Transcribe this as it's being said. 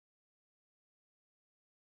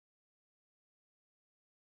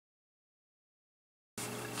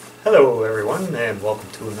Hello everyone, and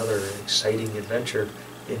welcome to another exciting adventure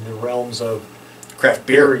in the realms of craft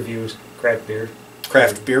beer reviews. Craft beer.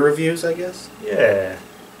 Craft beer reviews, I guess. Yeah.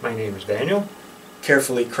 My name is Daniel.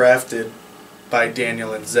 Carefully crafted by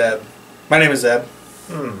Daniel and Zeb. My name is Zeb.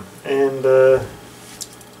 And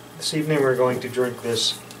this evening we're going to drink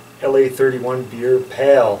this LA-31 Bière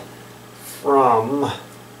Pâle from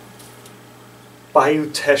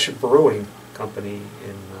Bayou Teche Brewing Company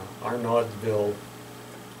in Arnaudville,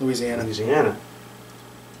 Louisiana.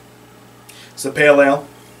 It's a pale ale.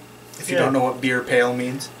 If you don't know what beer pale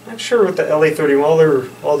means. Not sure what the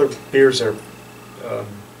LA-31. All their beers are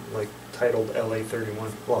like titled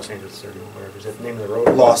LA-31, Los Angeles 31, whatever. Is that the name of the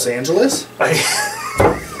road? Los Angeles?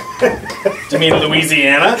 Do you mean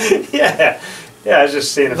Louisiana? Yeah. I was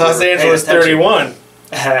just saying. Los Angeles 31.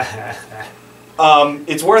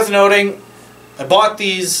 It's worth noting, I bought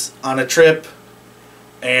these on a trip,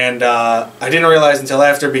 and I didn't realize until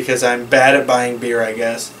after, because I'm bad at buying beer, I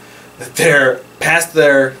guess, that they're past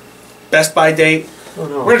their Best By date. Oh,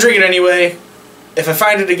 no. We're going to drink it anyway. If I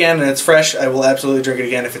find it again and it's fresh, I will absolutely drink it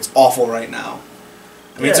again if it's awful right now.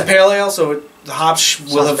 I mean, it's a pale ale, so the hops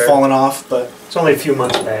will have fallen off, but... It's only a few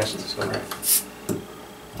months past, so...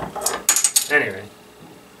 Anyway.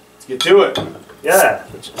 Let's get to it. Yeah,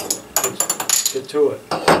 let's get to it.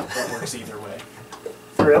 That works either way.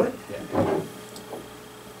 Really? Yeah.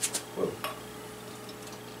 Whoa.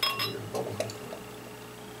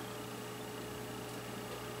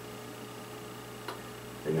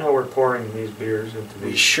 And now we're pouring these beers into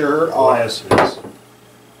these glasses. For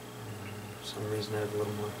some reason I have a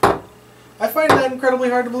little more. I find that incredibly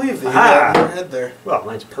hard to believe that you got your head there. Well,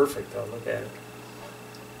 mine's perfect though. Look at it.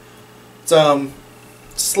 It's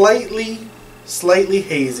slightly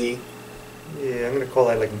hazy. Yeah, I'm gonna call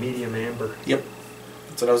that like medium amber. Yep,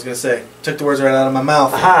 that's what I was gonna say. Took the words right out of my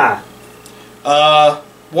mouth. Aha!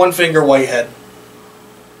 One finger whitehead.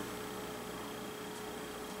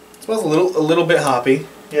 Smells a little bit hoppy.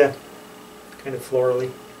 Yeah, kind of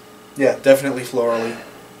florally. Yeah, definitely florally.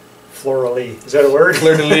 Florally, is that a word?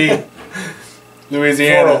 Fleur de lis,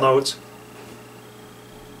 Louisiana. Floral notes.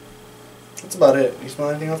 That's about it. You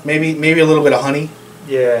smell anything else? Maybe a little bit of honey.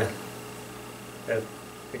 Yeah.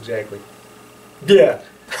 Exactly. Yeah.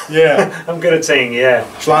 Yeah. I'm good at saying yeah.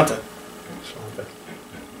 Schlanta.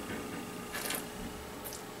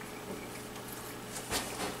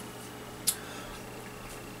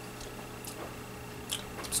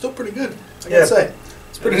 Still pretty good, I gotta say.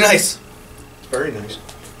 It's pretty nice. It's very nice.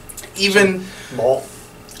 Even malt.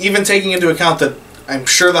 Even taking into account that I'm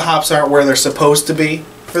sure the hops aren't where they're supposed to be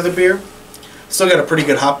for the beer, still got a pretty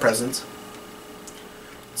good hop presence.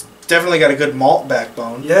 It's definitely got a good malt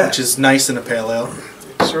backbone, which is nice in a pale ale.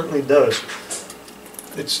 It certainly does.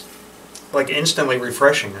 It's like instantly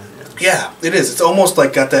refreshing. Yeah, it is. It's almost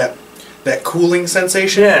like got that cooling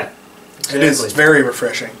sensation. Yeah, exactly. It is. It's very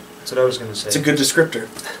refreshing. That's what I was going to say. It's a good descriptor.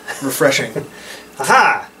 Refreshing.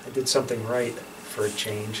 Aha! I did something right for a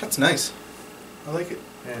change. That's nice. I like it.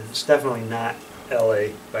 And it's definitely not LA,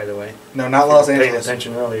 by the way. No, not Los Angeles. Paying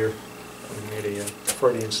attention earlier. I made a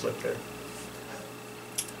Freudian slip there.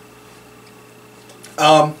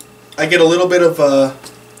 I get a little bit of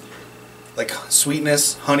like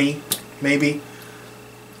sweetness, honey, maybe.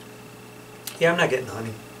 Yeah, I'm not getting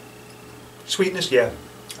honey. Sweetness, yeah.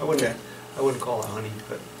 I wouldn't call it honey,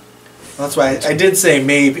 but that's why I did say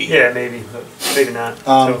maybe. Yeah, maybe, but maybe not.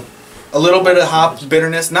 A little bit of hop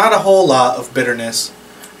bitterness, not a whole lot of bitterness.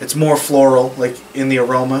 It's more floral, like in the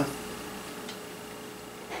aroma.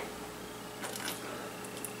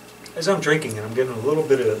 As I'm drinking it, I'm getting a little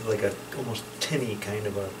bit of like a almost tinny kind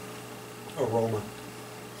of a aroma.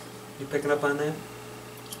 You picking up on that?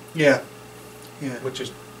 Yeah. Yeah. Which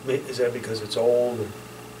is that because it's old? Or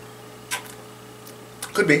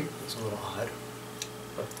could be. It's a little odd,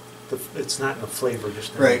 but it's not in the flavor,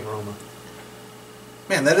 just in the aroma.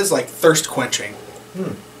 Man, that is like thirst quenching.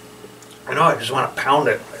 I know. I just want to pound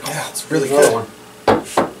it. Like, yeah, it's really good.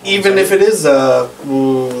 Even if it is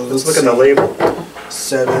let's look at the label.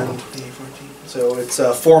 7, 8, 14. So it's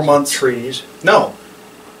 4 months. Trees. No,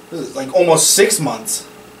 this is like almost 6 months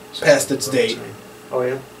past its date. Oh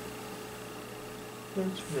yeah.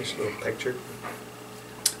 That's a nice little picture.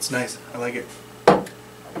 It's nice. I like it.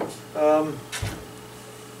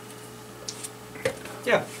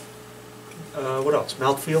 Yeah. What else?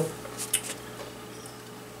 Mouthfeel?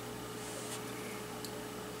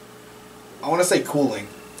 I want to say cooling.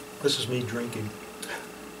 This is me drinking.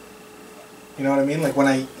 You know what I mean? Like when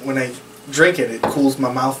I drink it, it cools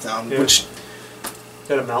my mouth down. Yeah. Which is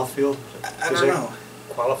that a mouthfeel? I don't know.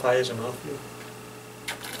 Qualify as a mouthfeel?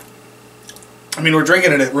 I mean, we're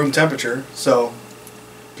drinking it at room temperature, so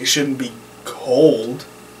it shouldn't be cold.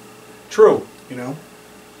 True. You know.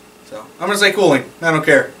 So I'm gonna say cooling. I don't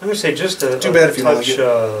care. I'm gonna say just a Too bad if you don't touch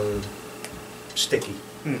like sticky.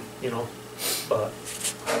 You know, but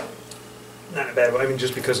not in a bad way. I mean,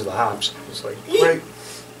 just because of the hops, it's like Right.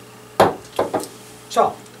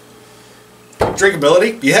 So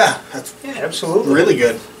Drinkability? Yeah, that's yeah, absolutely, really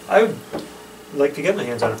good. I would like to get my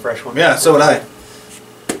hands on a fresh one. Yeah, so would I.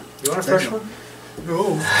 You want a fresh one?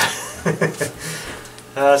 No.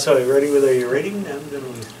 So you ready with a rating? I'm going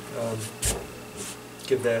to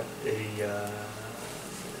give that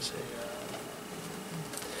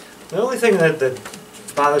the only thing that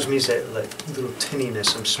bothers me is that like little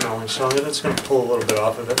tinniness I'm smelling, so that's going to pull a little bit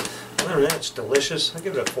off of it. Other than that, it's delicious. I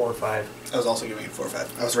give it a 4 or 5. I was also giving it 4 or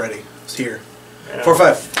 5. I was ready. I was here. Yeah. 4 or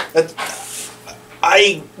 5.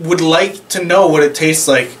 I would like to know what it tastes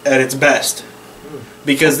like at its best.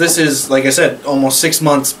 Because this is, like I said, almost 6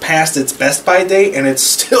 months past its best by date, and it's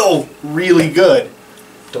still really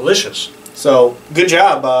Delicious. So, good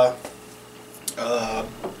job,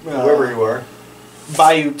 Whoever you are.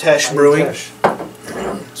 Bayou Teche Brewing. Teche.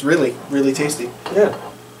 It's really, really tasty. Yeah.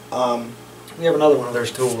 We have another one of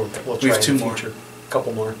theirs too. We'll try have in 2 the more. future. A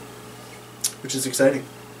couple more. Which is exciting.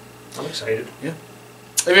 I'm excited. Yeah.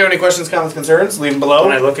 If you have any questions, comments, concerns, leave them below.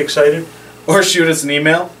 Don't I look excited? Or shoot us an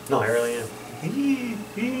email. No, I really am.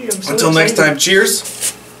 I'm so Until next excited. time, cheers.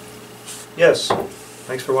 Yes.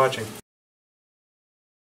 Thanks for watching.